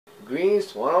Greetings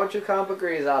to all you comic book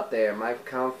readers out there. My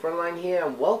comic Frontline here,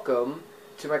 and welcome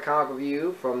to my comic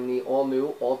review from the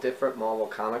all-new, all-different Marvel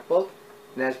comic book.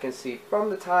 And as you can see from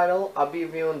the title, I'll be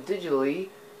reviewing digitally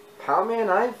Power Man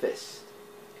Iron Fist,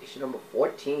 issue number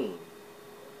 14.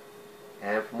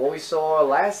 And from what we saw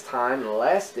last time, in the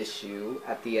last issue,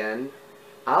 at the end,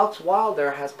 Alex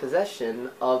Wilder has possession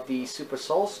of the Super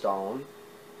Soul Stone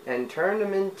and turned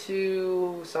him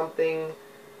into something,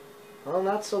 well,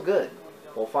 not so good.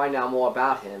 We'll find out more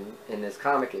about him in this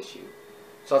comic issue.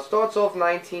 So it starts off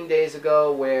 19 days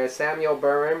ago where Samuel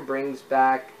Burren brings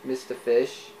back Mr.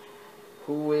 Fish,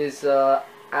 who is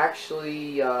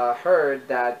actually heard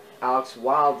that Alex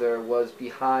Wilder was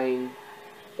behind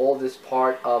all this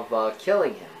part of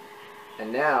killing him.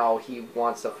 And now he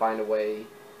wants to find a way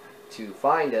to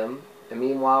find him. And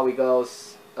meanwhile we go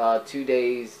 2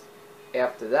 days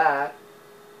after that,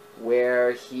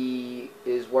 where he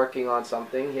is working on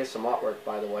something. Here's some artwork,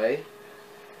 by the way,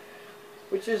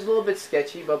 which is a little bit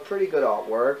sketchy, but pretty good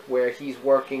artwork, where he's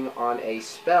working on a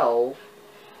spell,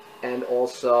 and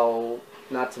also,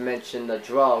 not to mention the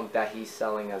drug that he's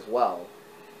selling as well.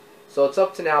 So it's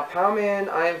up to now Power Man,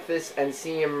 Iron Fist, and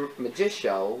Senior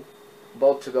Magician,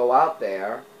 both to go out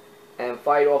there and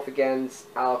fight off against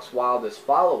Alex Wilder's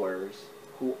followers,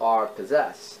 who are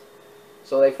possessed.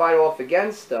 So they fight off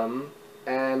against them,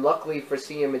 and luckily for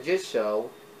Senior Magician,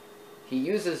 he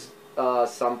uses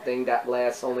something that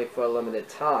lasts only for a limited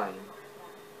time.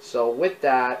 So with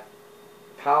that,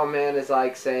 Power Man is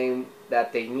like saying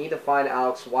that they need to find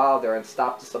Alex Wilder and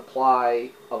stop the supply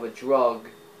of a drug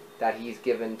that he's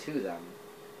given to them.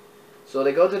 So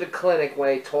they go to the clinic when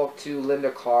they talk to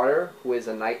Linda Carter, who is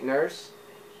a night nurse,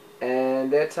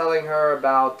 and they're telling her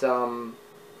about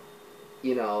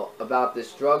you know, about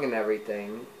this drug and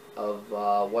everything, of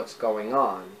what's going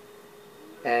on.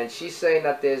 And she's saying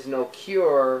that there's no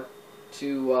cure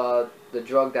to the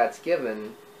drug that's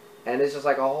given, and it's just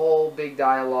like a whole big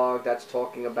dialogue that's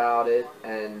talking about it,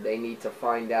 and they need to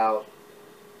find out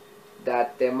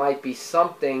that there might be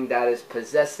something that is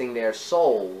possessing their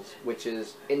souls, which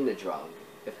is in the drug,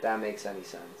 if that makes any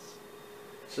sense.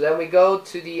 So then we go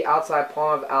to the outside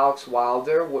part of Alex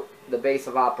Wilder, the base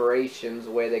of operations,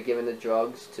 where they're giving the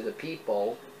drugs to the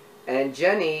people. And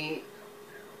Jenny,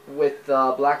 with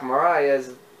Black Mariah,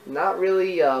 is not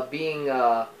really being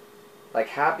like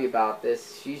happy about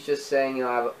this. She's just saying, you know,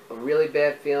 I have a really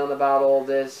bad feeling about all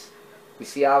this. We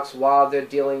see Alex Wilder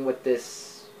dealing with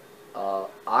this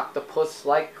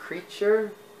octopus-like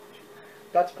creature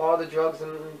that's part of the drugs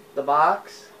in the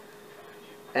box,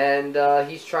 and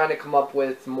he's trying to come up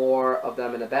with more of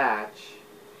them in a batch,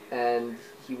 and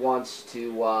he wants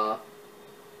to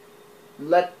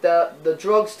let the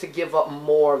drugs to give up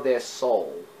more of their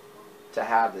soul to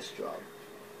have this drug.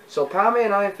 So Power Man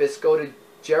and Iron Fist go to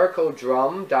Jericho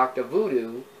Drum, Dr.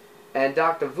 Voodoo, and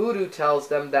Dr. Voodoo tells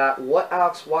them that what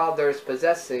Alex Wilder is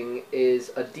possessing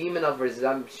is a demon of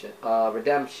redemption.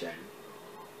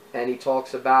 And he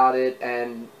talks about it,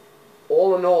 and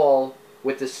all in all,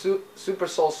 with the Super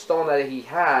Soul Stone that he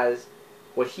has,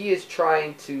 what he is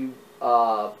trying to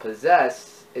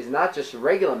possess is not just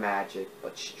regular magic,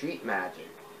 but street magic.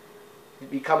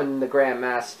 Becoming the Grand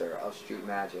Master of street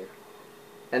magic.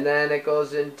 And then it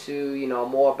goes into, you know,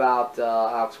 more about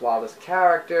Alex Wilder's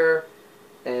character,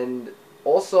 and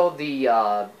also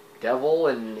the devil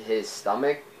in his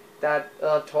stomach that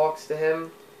talks to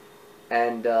him.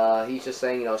 And he's just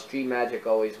saying, you know, street magic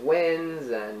always wins,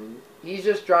 and he's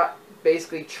just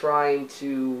basically trying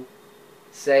to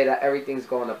say that everything's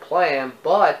going to plan,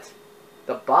 but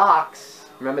the box,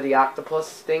 remember the octopus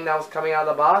thing that was coming out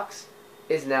of the box,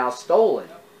 is now stolen.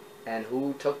 And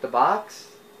who took the box?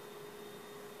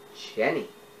 Jenny.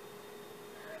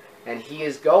 And he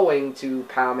is going to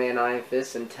Power Man Iron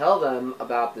Fist and tell them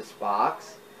about this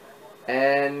box,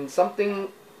 and something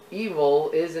evil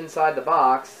is inside the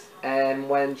box, and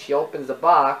when she opens the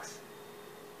box,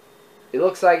 it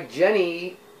looks like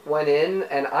Jenny went in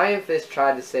and Iron Fist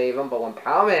tried to save him, but when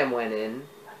Power Man went in,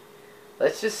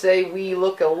 let's just say we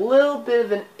look a little bit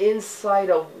of an insight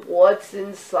of what's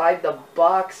inside the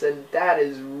box, and that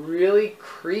is really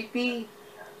creepy,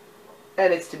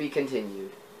 and it's to be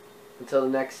continued until the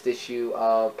next issue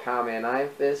of Power Man Iron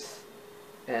Fist.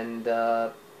 And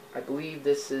I believe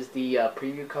this is the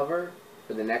preview cover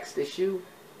for the next issue.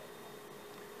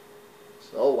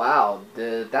 So wow,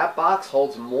 that box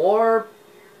holds more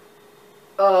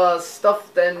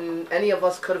stuff than any of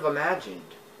us could have imagined.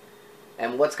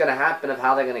 And what's going to happen, of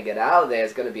how they're going to get out of there,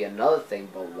 is going to be another thing.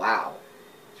 But wow,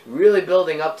 it's really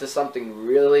building up to something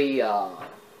really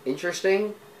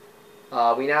interesting.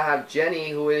 We now have Jenny,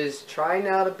 who is trying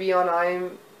now to be on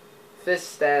Iron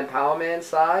Fist and Power Man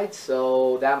side,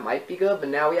 so that might be good. But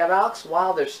now we have Alex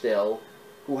Wilder still,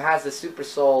 who has the Super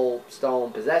Soul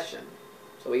Stone possession.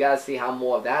 So we gotta see how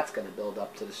more of that's gonna build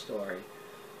up to the story.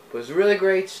 But it was a really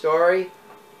great story.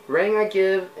 Rating I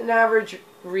give an average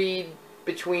read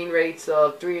between rates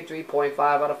of 3 to 3.5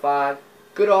 out of 5.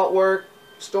 Good artwork,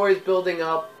 story's building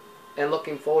up, and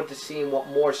looking forward to seeing what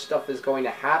more stuff is going to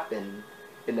happen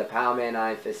in the Power Man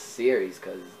Iron Fist series,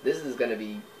 because this is going to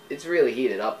be, it's really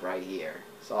heated up right here.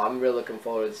 So I'm really looking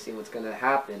forward to seeing what's going to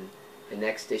happen in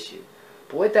next issue.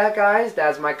 But with that, guys,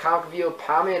 that's my comic review of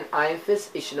Power Man Iron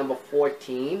Fist, issue number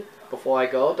 14. Before I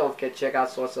go, don't forget to check out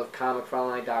source of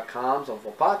comicfrontline.com,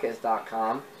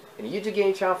 zonefulpodcast.com, and the YouTube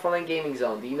game channel Frontline Gaming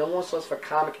Zone, the number one source for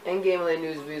comic and game-related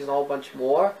news, reviews, and a whole bunch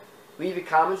more. Leave your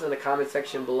comments in the comment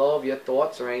section below of your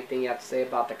thoughts or anything you have to say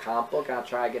about the comic book. I'll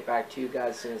try to get back to you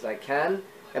guys as soon as I can.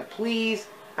 And please,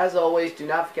 as always, do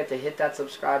not forget to hit that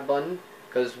subscribe button,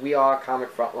 because we are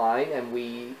Comic Frontline, and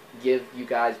we give you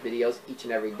guys videos each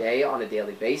and every day on a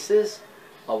daily basis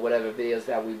of whatever videos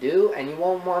that we do, and you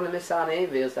won't want to miss out on any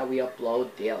videos that we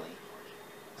upload daily.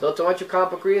 So to all you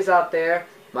comic book readers out there,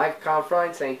 Mike Comic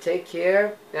Frontline saying take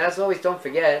care, and as always, don't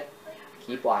forget,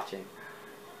 keep watching.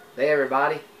 Hey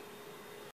everybody.